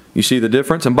 You see the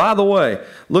difference? And by the way,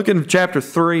 look in chapter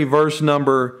 3, verse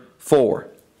number 4.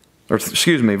 Or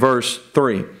excuse me, verse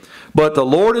 3. But the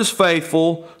Lord is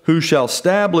faithful, who shall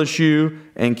establish you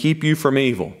and keep you from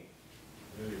evil.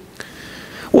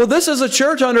 Well, this is a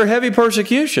church under heavy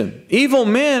persecution. Evil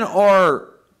men are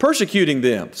persecuting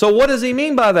them. So what does he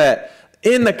mean by that?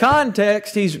 In the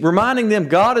context, he's reminding them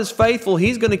God is faithful.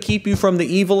 He's going to keep you from the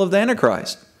evil of the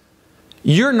Antichrist.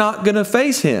 You're not going to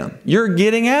face him. You're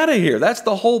getting out of here. That's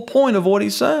the whole point of what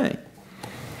he's saying.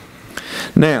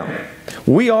 Now,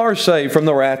 we are saved from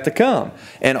the wrath to come.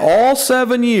 And all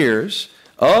 7 years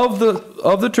of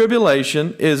the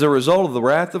tribulation is a result of the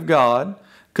wrath of God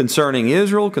concerning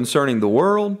Israel, concerning the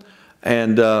world.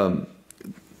 And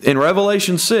in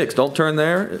Revelation 6, don't turn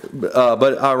there,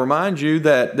 but I remind you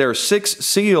that there are 6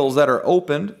 seals that are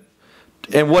opened.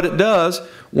 And what it does,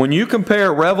 when you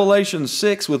compare Revelation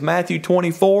 6 with Matthew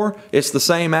 24, it's the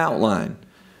same outline.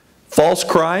 False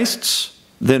Christs,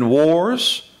 then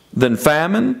wars, then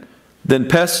famine, then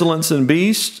pestilence and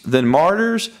beasts, then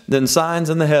martyrs, then signs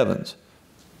in the heavens.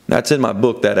 That's in my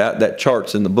book. That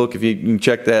chart's in the book. If you can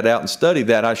check that out and study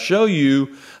that, I show you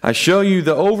the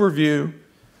overview.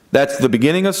 That's the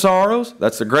beginning of sorrows.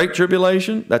 That's the great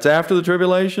tribulation. That's after the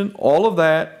tribulation. All of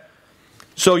that.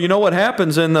 So you know what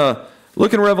happens in the...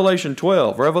 Look in Revelation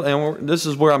 12. And this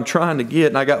is where I'm trying to get,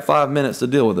 and I got 5 minutes to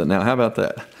deal with it now. How about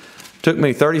that? It took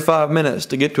me 35 minutes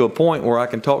to get to a point where I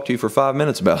can talk to you for 5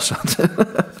 minutes about something.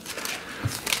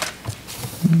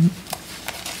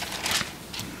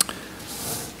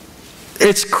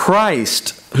 It's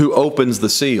Christ who opens the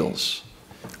seals.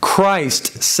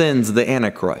 Christ sends the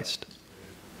Antichrist.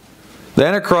 The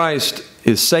Antichrist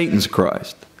is Satan's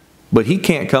Christ, but he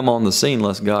can't come on the scene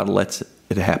unless God lets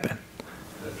it happen.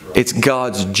 It's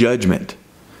God's judgment.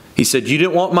 He said, you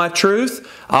didn't want my truth?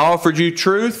 I offered you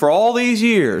truth for all these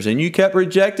years, and you kept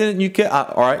rejecting it, and you kept...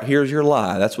 all right, here's your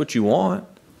lie. That's what you want.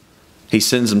 He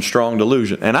sends them strong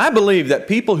delusion. And I believe that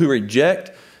people who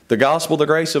reject the gospel, the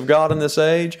grace of God in this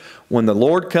age, when the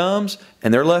Lord comes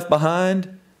and they're left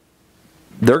behind,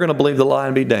 they're going to believe the lie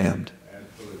and be damned.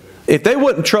 If they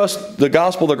wouldn't trust the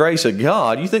gospel, the grace of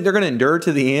God, you think they're going to endure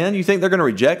to the end? You think they're going to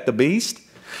reject the beast?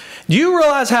 Do you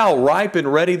realize how ripe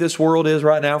and ready this world is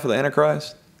right now for the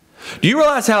Antichrist? Do you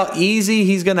realize how easy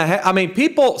he's going to have? I mean,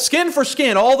 people, skin for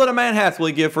skin, all that a man hath will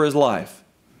he give for his life.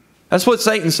 That's what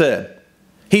Satan said.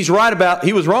 He was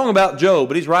wrong about Job,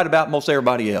 but he's right about most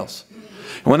everybody else.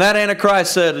 When that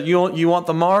Antichrist said, you want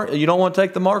the mark, you don't want to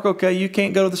take the mark, okay, you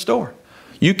can't go to the store.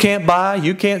 You can't buy,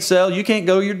 you can't sell, you can't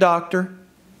go to your doctor.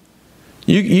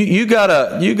 You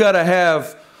gotta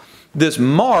have this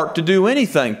mark to do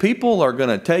anything. People are going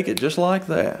to take it just like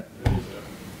that.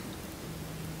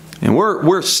 And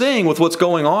we're seeing with what's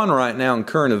going on right now in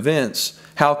current events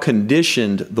how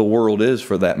conditioned the world is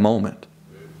for that moment.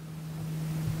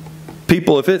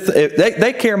 People, if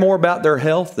they care more about their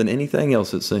health than anything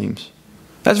else, it seems.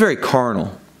 That's very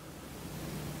carnal.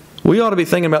 We ought to be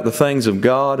thinking about the things of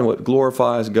God and what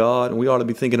glorifies God, and we ought to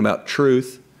be thinking about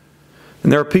truth.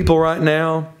 And there are people right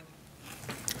now,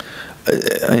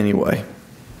 anyway,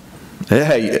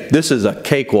 hey, this is a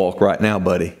cakewalk right now,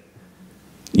 buddy.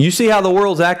 You see how the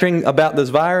world's acting about this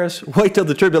virus? Wait till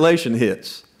the tribulation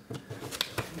hits.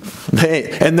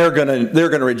 And they're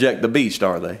gonna reject the beast,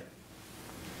 are they?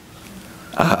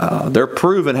 They're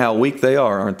proving how weak they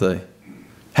are, aren't they?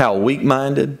 How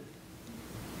weak-minded.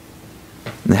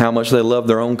 And how much they love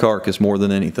their own carcass more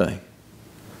than anything.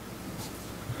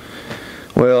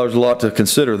 Well, there's a lot to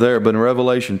consider there, but in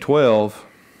Revelation 12,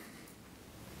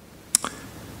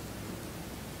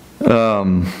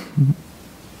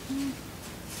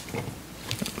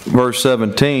 verse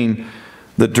 17,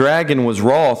 the dragon was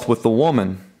wroth with the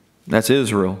woman, that's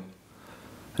Israel,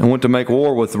 and went to make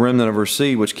war with the remnant of her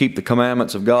seed, which keep the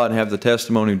commandments of God and have the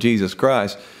testimony of Jesus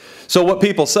Christ. So what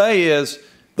people say is,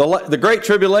 the Great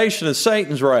Tribulation is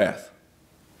Satan's wrath.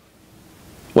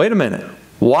 Wait a minute.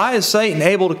 Why is Satan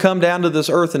able to come down to this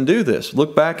earth and do this?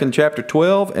 Look back in chapter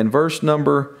 12 and verse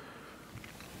number...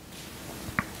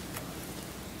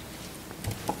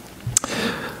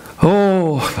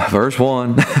 verse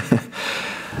 1.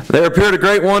 There appeared a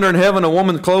great wonder in heaven, a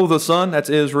woman clothed with the sun, that's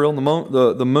Israel,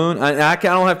 the moon. I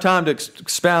don't have time to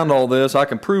expound all this. I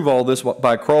can prove all this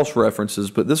by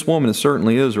cross-references, but this woman is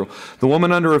certainly Israel. The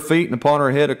woman under her feet and upon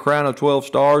her head a crown of 12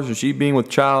 stars, and she being with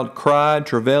child cried,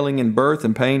 travailing in birth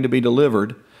and pain to be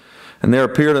delivered. And there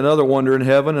appeared another wonder in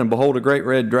heaven, and behold, a great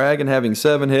red dragon, having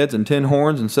 7 heads and 10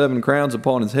 horns and 7 crowns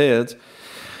upon his heads.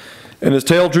 And his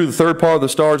tail drew the third part of the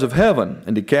stars of heaven,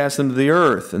 and did cast them to the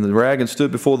earth. And the dragon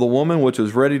stood before the woman, which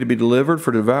was ready to be delivered,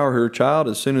 for to devour her child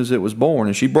as soon as it was born.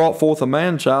 And she brought forth a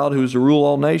man-child, who is to rule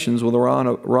all nations with a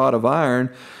rod of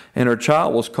iron. And her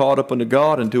child was caught up unto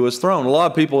God and to his throne. A lot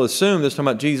of people assume this is talking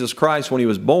about Jesus Christ when he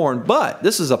was born, but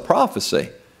this is a prophecy.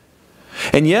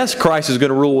 And yes, Christ is going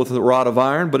to rule with a rod of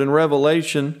iron, but in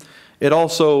Revelation, it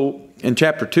also, in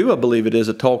chapter 2, I believe it is,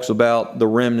 it talks about the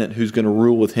remnant who's going to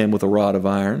rule with him with a rod of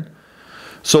iron.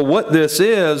 So what this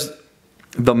is,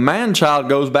 the man-child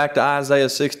goes back to Isaiah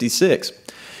 66.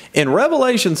 In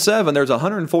Revelation 7, there's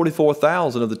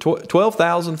 144,000 of the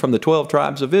 12,000 from the 12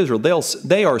 tribes of Israel.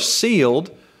 They are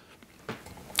sealed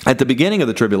at the beginning of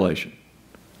the tribulation.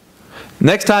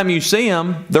 Next time you see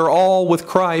them, they're all with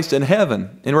Christ in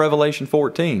heaven in Revelation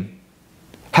 14.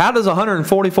 How does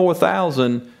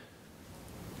 144,000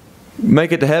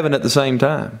 make it to heaven at the same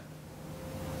time?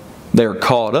 They're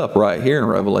caught up right here in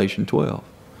Revelation 12.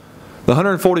 The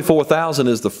 144,000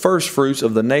 is the first fruits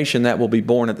of the nation that will be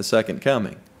born at the second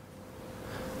coming.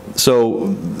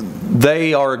 So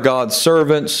they are God's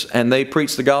servants, and they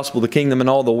preach the gospel of the kingdom in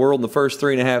all the world in the first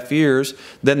 3.5 years.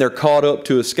 Then they're caught up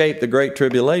to escape the great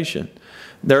tribulation.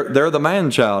 They're the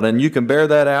man-child, and you can bear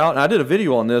that out. And I did a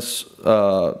video on this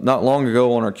not long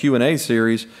ago on our Q&A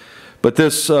series. But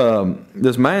this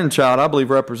man-child, I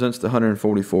believe, represents the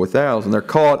 144,000. They're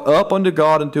caught up unto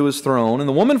God and to his throne. And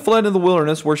the woman fled into the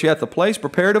wilderness, where she hath the place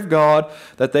prepared of God,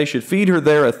 that they should feed her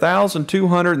there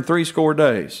 1,260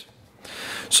 days.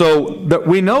 So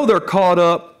we know they're caught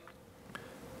up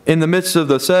in the midst of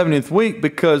the 70th week,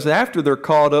 because after they're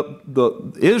caught up,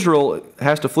 Israel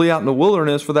has to flee out in the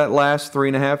wilderness for that last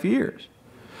 3.5 years.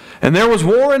 And there was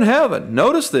war in heaven.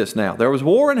 Notice this now. There was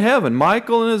war in heaven.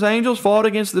 Michael and his angels fought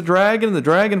against the dragon, and the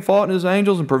dragon fought and his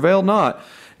angels and prevailed not.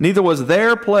 Neither was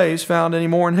their place found any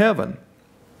more in heaven.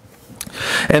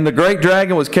 And the great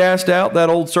dragon was cast out, that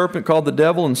old serpent called the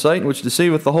devil and Satan, which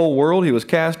deceiveth the whole world. He was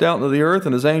cast out into the earth,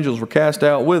 and his angels were cast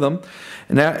out with him.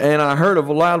 And I heard a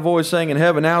loud voice saying in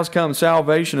heaven, Now is come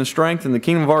salvation and strength in the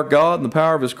kingdom of our God and the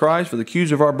power of his Christ. For the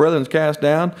accuser of our brethren is cast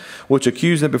down, which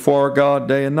accused them before our God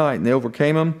day and night. And they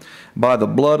overcame him by the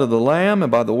blood of the Lamb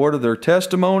and by the word of their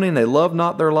testimony. And they loved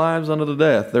not their lives unto the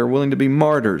death. They are willing to be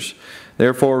martyrs.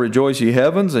 Therefore rejoice, ye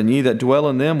heavens, and ye that dwell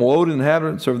in them. Woe to the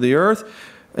inhabitants of the earth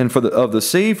and of the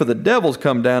sea, for the devil's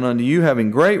come down unto you,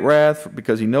 having great wrath,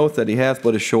 because he knoweth that he hath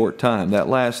but a short time. That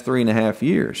last 3.5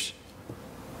 years.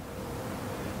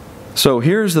 So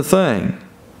here's the thing.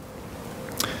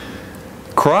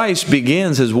 Christ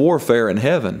begins his warfare in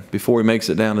heaven before he makes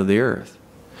it down to the earth.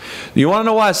 You want to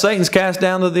know why Satan's cast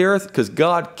down to the earth? Because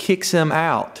God kicks him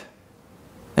out.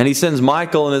 And He sends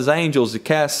Michael and his angels to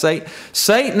cast Satan.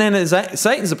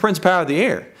 Satan's the prince of power of the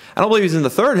air. I don't believe he's in the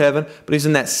third heaven, but he's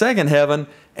in that second heaven,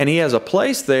 and he has a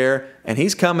place there, and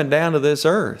he's coming down to this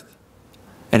earth.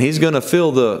 And he's going to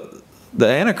fill the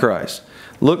Antichrist.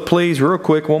 Look, please, real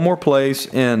quick, one more place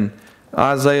in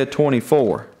Isaiah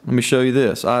 24. Let me show you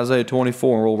this. Isaiah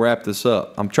 24, and we'll wrap this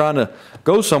up. I'm trying to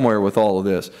go somewhere with all of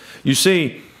this. You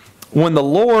see, when the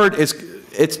Lord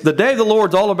it's the day of the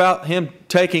Lord's all about Him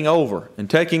taking over and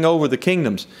taking over the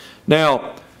kingdoms.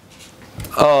 Now,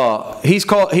 He's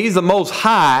the Most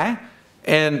High,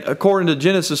 and according to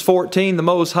Genesis 14, the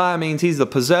Most High means He's the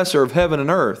possessor of heaven and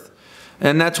earth.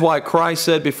 And that's why Christ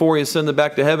said before He ascended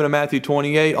back to heaven in Matthew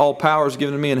 28, all power is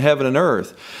given to me in heaven and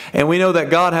earth. And we know that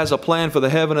God has a plan for the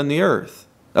heaven and the earth.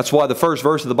 That's why the first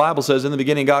verse of the Bible says, in the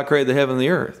beginning God created the heaven and the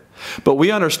earth. But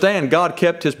we understand God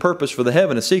kept His purpose for the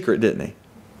heaven a secret, didn't He?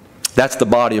 That's the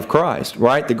body of Christ,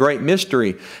 right? The great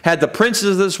mystery. Had the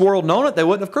princes of this world known it, they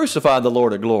wouldn't have crucified the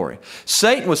Lord of glory.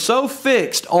 Satan was so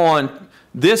fixed on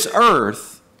this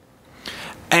earth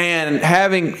and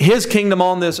having his kingdom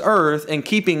on this earth and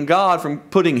keeping God from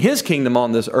putting His kingdom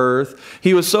on this earth,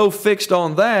 he was so fixed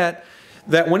on that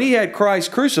when he had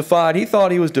Christ crucified, he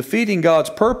thought he was defeating God's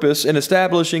purpose in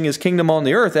establishing His kingdom on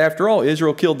the earth. After all,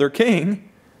 Israel killed their king.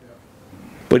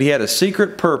 But He had a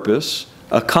secret purpose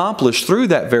accomplished through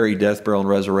that very death, burial, and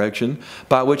resurrection,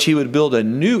 by which He would build a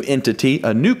new entity,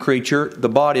 a new creature, the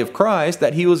body of Christ,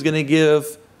 that He was going to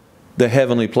give the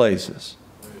heavenly places.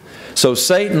 So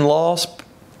Satan lost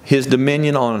his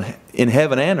dominion in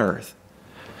heaven and earth.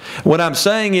 What I'm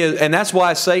saying is, and that's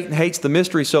why Satan hates the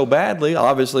mystery so badly.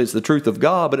 Obviously, it's the truth of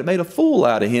God, but it made a fool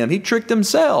out of him. He tricked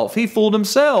himself. He fooled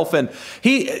himself. And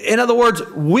in other words,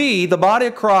 we, the body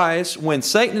of Christ, when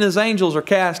Satan and his angels are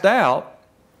cast out,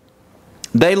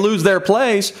 they lose their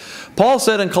place. Paul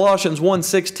said in Colossians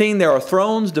 1:16, there are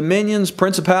thrones, dominions,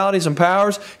 principalities, and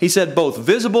powers. He said both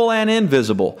visible and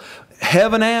invisible,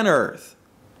 heaven and earth.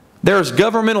 There's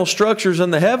governmental structures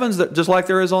in the heavens that just like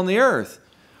there is on the earth.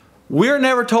 We're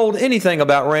never told anything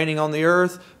about reigning on the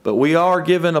earth, but we are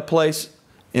given a place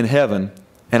in heaven.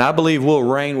 And I believe we'll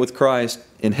reign with Christ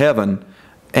in heaven.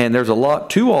 And there's a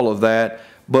lot to all of that.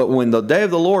 But when the day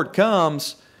of the Lord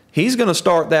comes, He's going to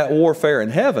start that warfare in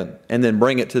heaven and then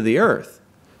bring it to the earth.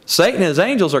 Satan and his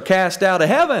angels are cast out of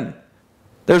heaven.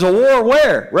 There's a war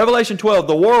where? Revelation 12,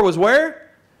 the war was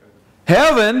where?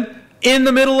 Heaven in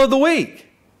the middle of the week.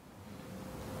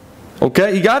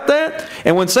 Okay, you got that?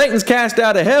 And when Satan's cast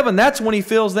out of heaven, that's when he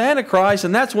fills the Antichrist,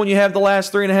 and that's when you have the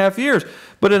last 3.5 years.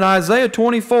 But in Isaiah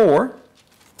 24,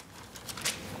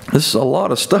 this is a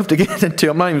lot of stuff to get into.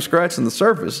 I'm not even scratching the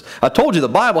surface. I told you the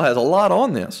Bible has a lot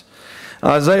on this.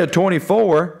 Isaiah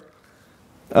 24,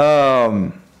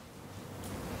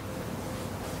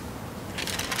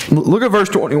 look at verse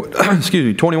 21.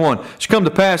 It shall come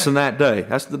to pass in that day,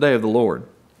 that's the day of the Lord,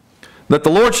 that the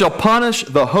Lord shall punish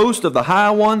the host of the high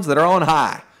ones that are on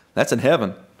high. That's in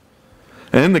heaven.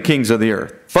 And the kings of the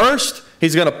earth. First,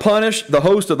 He's going to punish the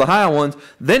host of the high ones.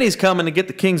 Then He's coming to get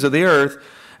the kings of the earth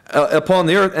upon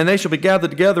the earth. And they shall be gathered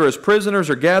together as prisoners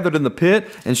are gathered in the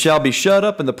pit, and shall be shut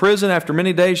up in the prison. After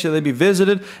many days shall they be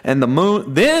visited. And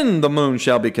then the moon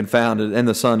shall be confounded, and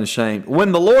the sun ashamed.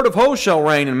 When the Lord of hosts shall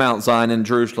reign in Mount Zion in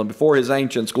Jerusalem before His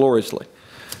ancients gloriously.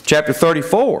 Chapter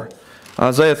 34.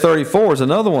 Isaiah 34 is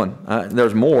another one.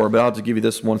 There's more, but I'll just give you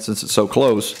this one since it's so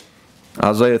close.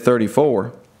 Isaiah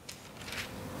 34.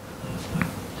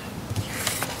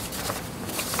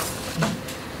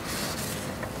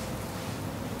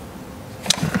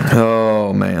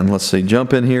 Oh, man. Let's see.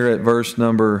 Jump in here at verse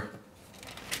number...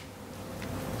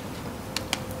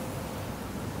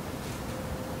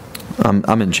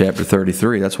 I'm in chapter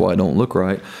 33. That's why I don't look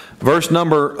right. Verse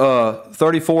number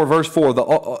 34, verse 4.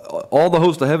 All the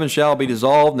hosts of heaven shall be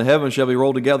dissolved, and the heavens shall be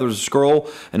rolled together as a scroll,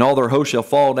 and all their hosts shall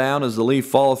fall down as the leaf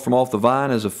falleth from off the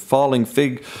vine, as a falling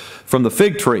fig from the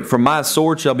fig tree. For my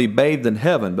sword shall be bathed in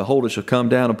heaven. Behold, it shall come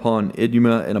down upon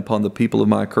Idumea and upon the people of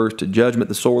my curse to judgment.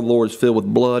 The sword of the Lord is filled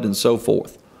with blood, and so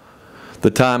forth.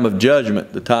 The time of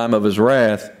judgment, the time of His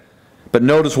wrath. But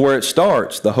notice where it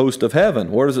starts, the host of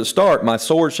heaven. Where does it start? My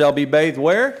sword shall be bathed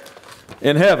where?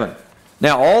 In heaven.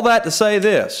 Now, all that to say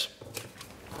this.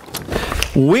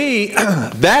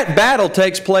 That battle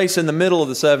takes place in the middle of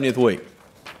the 70th week.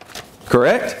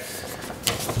 Correct?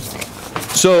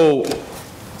 So,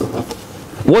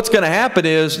 what's going to happen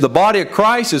is the body of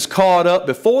Christ is caught up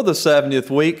before the 70th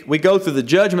week. We go through the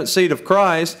judgment seat of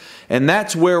Christ, and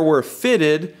that's where we're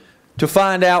fitted to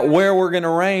find out where we're going to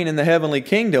reign in the heavenly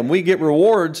kingdom. We get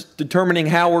rewards determining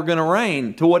how we're going to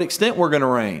reign, to what extent we're going to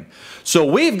reign. So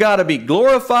we've got to be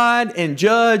glorified and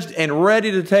judged and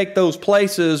ready to take those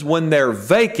places when they're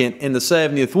vacant in the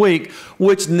 70th week,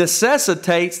 which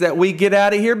necessitates that we get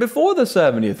out of here before the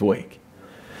 70th week.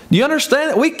 Do you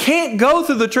understand that? We can't go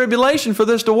through the tribulation for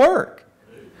this to work.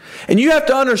 And you have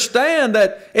to understand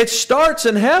that it starts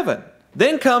in heaven,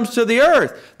 then comes to the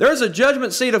earth. There's a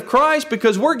judgment seat of Christ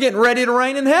because we're getting ready to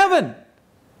reign in heaven.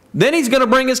 Then He's going to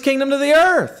bring His kingdom to the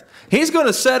earth. He's going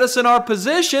to set us in our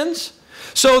positions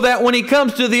so that when He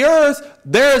comes to the earth,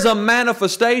 there's a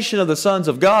manifestation of the sons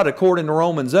of God according to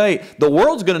Romans 8. The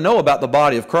world's going to know about the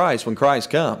body of Christ when Christ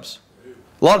comes.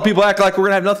 A lot of people act like we're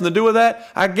going to have nothing to do with that.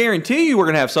 I guarantee you we're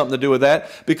going to have something to do with that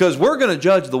because we're going to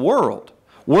judge the world.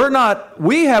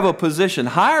 We have a position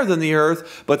higher than the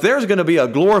earth, but there's going to be a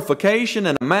glorification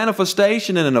and a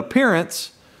manifestation and an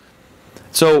appearance.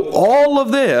 So all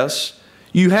of this,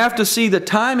 you have to see the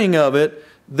timing of it,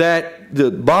 that the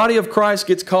body of Christ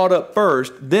gets caught up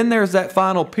first. Then there's that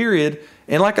final period.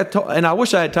 And I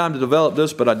wish I had time to develop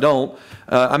this, but I don't.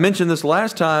 I mentioned this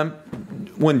last time.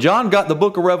 When John got the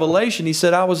book of Revelation, he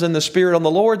said, I was in the Spirit on the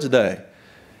Lord's day.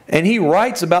 And he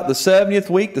writes about the 70th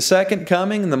week, the second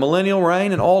coming, and the millennial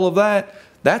reign, and all of that.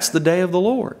 That's the day of the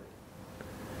Lord.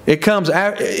 It comes.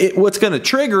 What's going to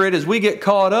trigger it is we get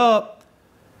caught up,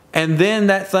 and then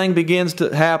that thing begins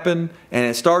to happen, and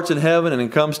it starts in heaven, and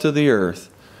it comes to the earth.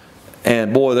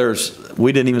 And boy,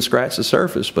 we didn't even scratch the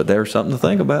surface, but there's something to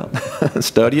think about.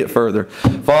 Study it further.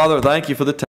 Father, thank you for the time.